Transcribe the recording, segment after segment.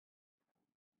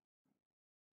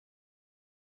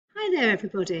Hi there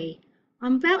everybody.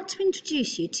 I'm about to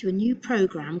introduce you to a new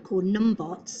programme called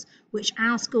Numbots, which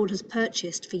our school has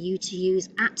purchased for you to use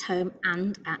at home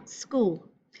and at school.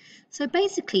 So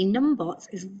basically Numbots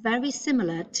is very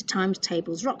similar to Times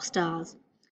Tables Rockstars.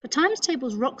 For Times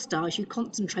Tables Rockstars you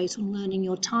concentrate on learning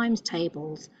your times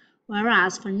tables,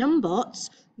 whereas for Numbots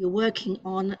you're working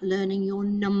on learning your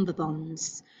number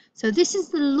bonds. So this is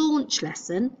the launch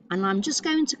lesson, and I'm just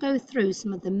going to go through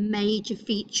some of the major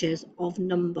features of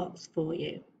Numbots for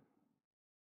you.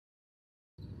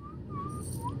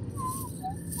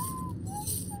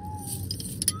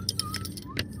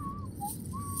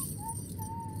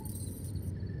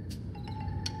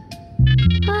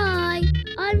 Hi,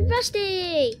 I'm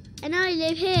Rusty, and I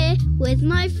live here with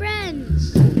my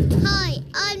friends. Hi,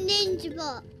 I'm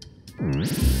Ninjabot.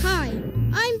 Hi,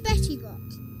 I'm Bettybot.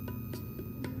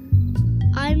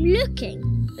 I'm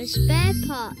looking for spare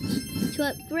parts to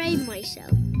upgrade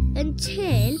myself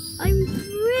until I'm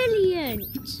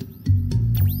brilliant.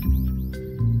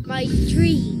 My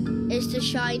dream is to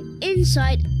shine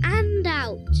inside and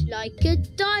out like a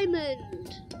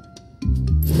diamond.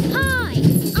 Hi,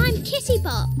 I'm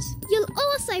Kittybot. You'll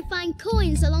also find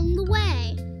coins along the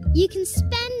way. You can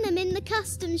spend them in the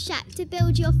custom shack to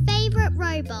build your favourite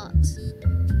robot.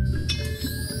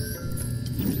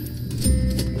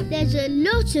 There's a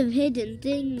lot of hidden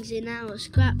things in our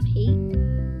scrap heap.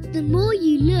 The more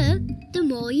you look, the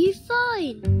more you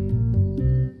find.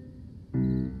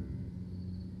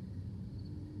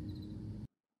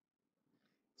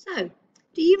 So,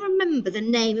 do you remember the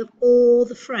name of all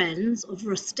the friends of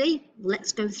Rusty?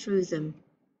 Let's go through them.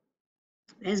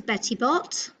 There's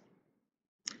Bettybot,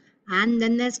 and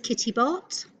then there's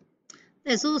Kittybot.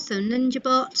 There's also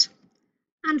Ninjabot,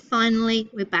 and finally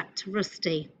we're back to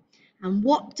Rusty. And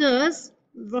what does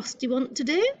Rusty want to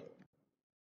do?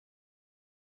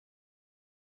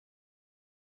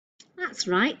 That's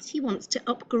right, he wants to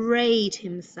upgrade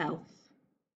himself.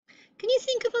 Can you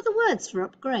think of other words for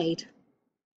upgrade?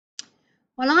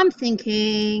 Well, I'm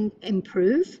thinking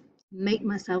improve, make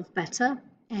myself better,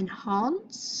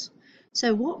 enhance.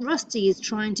 So what Rusty is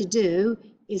trying to do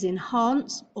is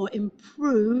enhance or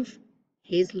improve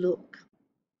his look.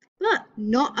 But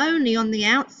not only on the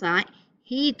outside,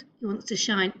 he wants to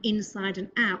shine inside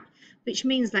and out, which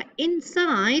means that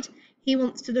inside he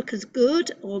wants to look as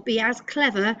good or be as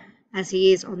clever as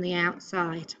he is on the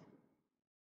outside.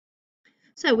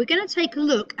 So we're going to take a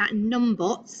look at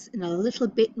Numbots in a little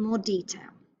bit more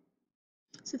detail.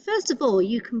 So first of all,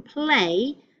 you can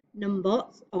play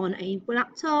Numbots on a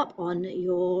laptop, on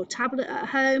your tablet at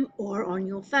home, or on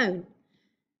your phone.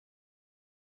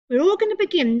 We're all going to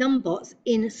begin Numbots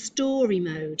in story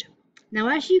mode. Now,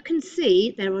 as you can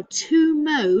see, there are two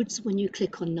modes when you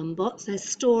click on Numbots. There's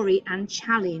story and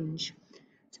challenge.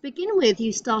 To begin with,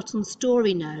 you start on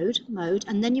story mode,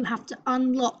 and then you have to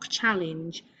unlock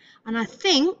challenge. And I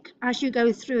think as you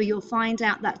go through, you'll find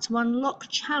out that to unlock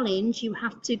challenge, you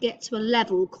have to get to a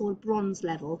level called bronze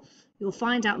level. You'll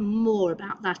find out more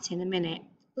about that in a minute.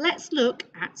 Let's look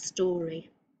at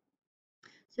story.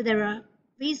 So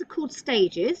these are called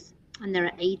stages, and there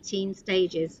are 18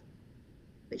 stages,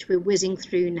 which we're whizzing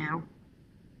through now.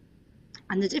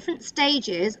 And the different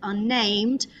stages are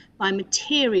named by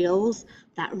materials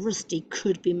that Rusty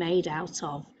could be made out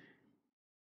of.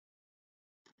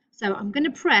 So I'm going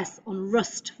to press on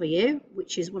Rust for you,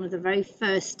 which is one of the very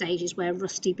first stages where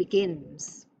Rusty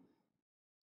begins.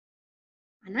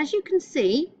 And as you can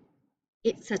see,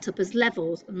 it's set up as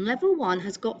levels, and level 1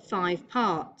 has got 5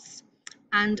 parts.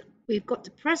 And we've got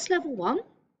to press level 1,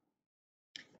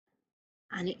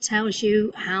 and it tells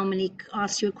you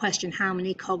asks you a question, how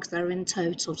many cogs there are in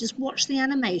total. Just watch the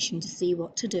animation to see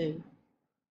what to do.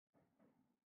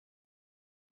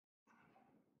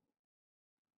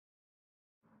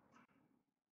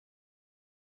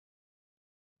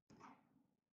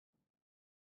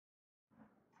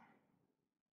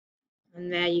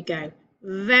 And there you go.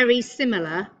 Very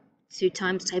similar to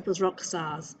Times Tables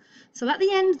Rockstars. So at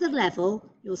the end of the level,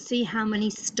 you'll see how many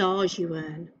stars you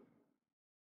earn.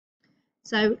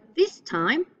 So this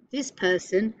time, this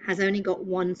person has only got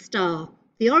 1 star.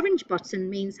 The orange button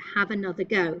means have another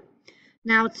go.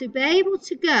 Now, to be able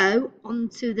to go on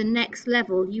to the next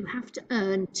level, you have to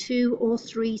earn 2 or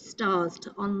 3 stars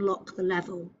to unlock the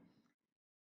level.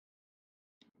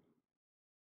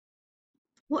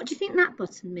 What do you think that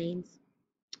button means?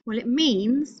 Well, it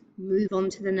means move on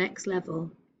to the next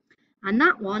level. And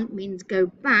that one means go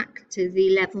back to the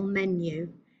level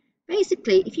menu.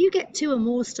 Basically, if you get 2 or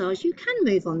more stars, you can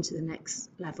move on to the next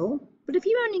level. But if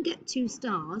you only get 2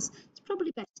 stars, it's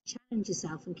probably best to challenge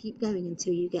yourself and keep going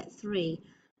until you get 3.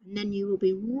 and then you will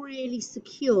be really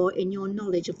secure in your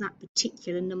knowledge of that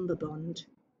particular number bond.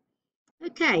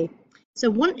 Okay, so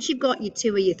once you've got your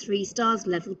 2 or your 3 stars,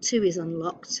 level 2 is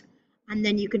unlocked, and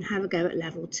then you can have a go at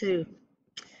level 2.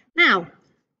 Now,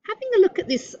 having a look at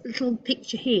this little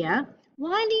picture here,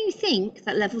 why do you think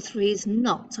that level 3 is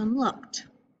not unlocked?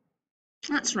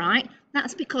 That's right,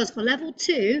 that's because for level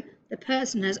 2, the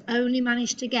person has only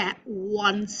managed to get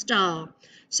 1 star.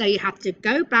 So you have to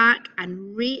go back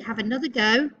and have another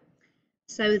go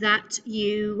so that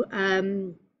you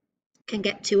can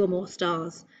get 2 or more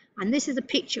stars. And this is a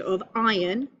picture of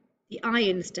iron, the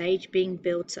iron stage being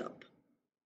built up.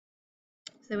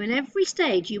 So in every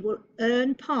stage you will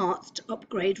earn parts to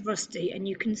upgrade Rusty, and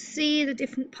you can see the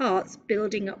different parts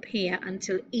building up here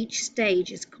until each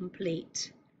stage is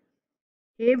complete.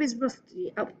 Here is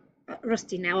Rusty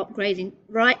now upgrading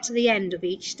right to the end of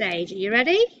each stage. Are you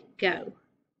ready? Go.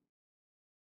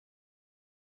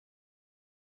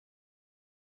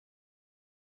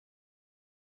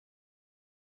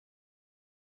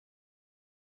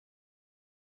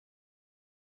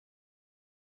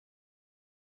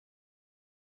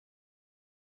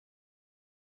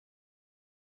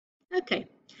 Okay,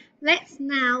 let's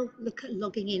now look at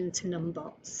logging into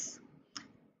Numbots.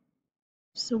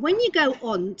 So when you go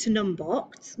on to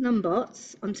Numbots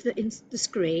onto the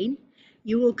screen,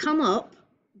 you will come up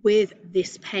with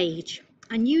this page,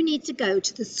 and you need to go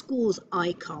to the schools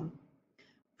icon.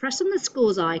 Press on the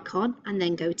schools icon and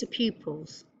then go to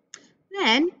pupils.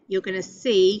 Then you're going to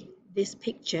see this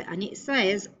picture, and it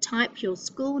says type your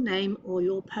school name or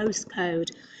your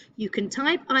postcode. You can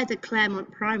type either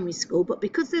Claremont Primary School, but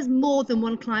because there's more than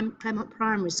one Claremont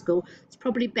Primary School, it's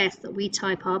probably best that we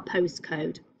type our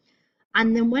postcode.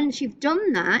 And then once you've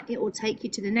done that, it will take you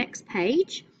to the next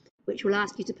page, which will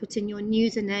ask you to put in your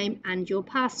username and your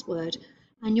password.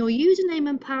 And your username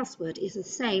and password is the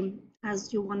same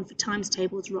as your one for Times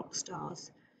Tables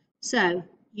Rockstars. So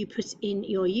you put in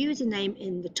your username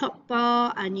in the top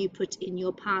bar, and you put in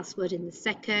your password in the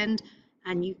second,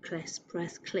 and you press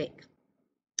click.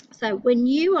 So when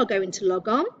you are going to log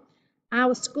on,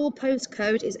 our school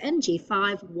postcode is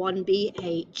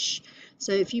NG51BH.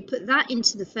 So if you put that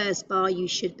into the first bar, you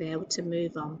should be able to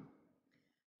move on.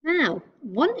 Now,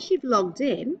 once you've logged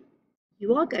in,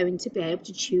 you are going to be able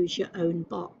to choose your own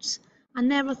bot. And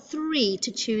there are 3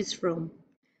 to choose from.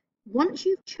 Once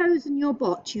you've chosen your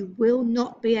bot, you will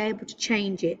not be able to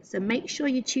change it. So make sure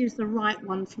you choose the right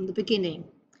one from the beginning.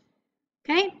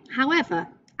 Okay, however,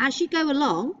 as you go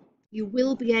along, you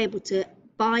will be able to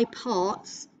buy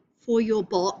parts for your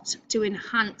bot to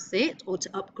enhance it or to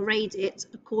upgrade it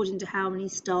according to how many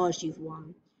stars you've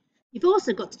won. You've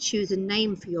also got to choose a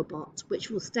name for your bot, which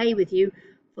will stay with you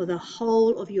for the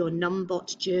whole of your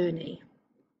Numbot journey.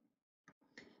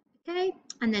 Okay,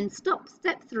 and then step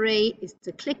 3 is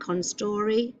to click on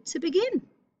story to begin.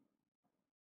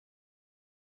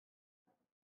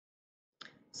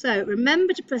 So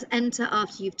remember to press enter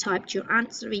after you've typed your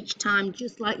answer each time,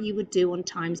 just like you would do on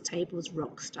Times Tables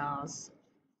Rockstars.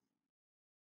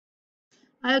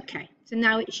 Okay, so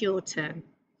now it's your turn.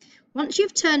 Once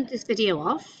you've turned this video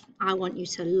off, I want you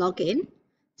to log in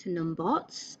to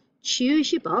Numbots,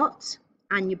 choose your bot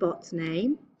and your bot's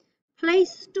name, play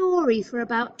story for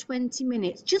about 20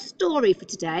 minutes, just story for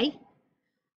today,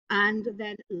 and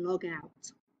then log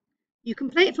out. You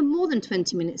can play it for more than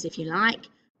 20 minutes if you like,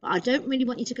 but I don't really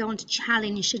want you to go on to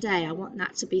challenge today. I want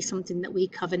that to be something that we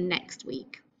cover next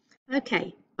week.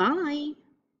 Okay, bye.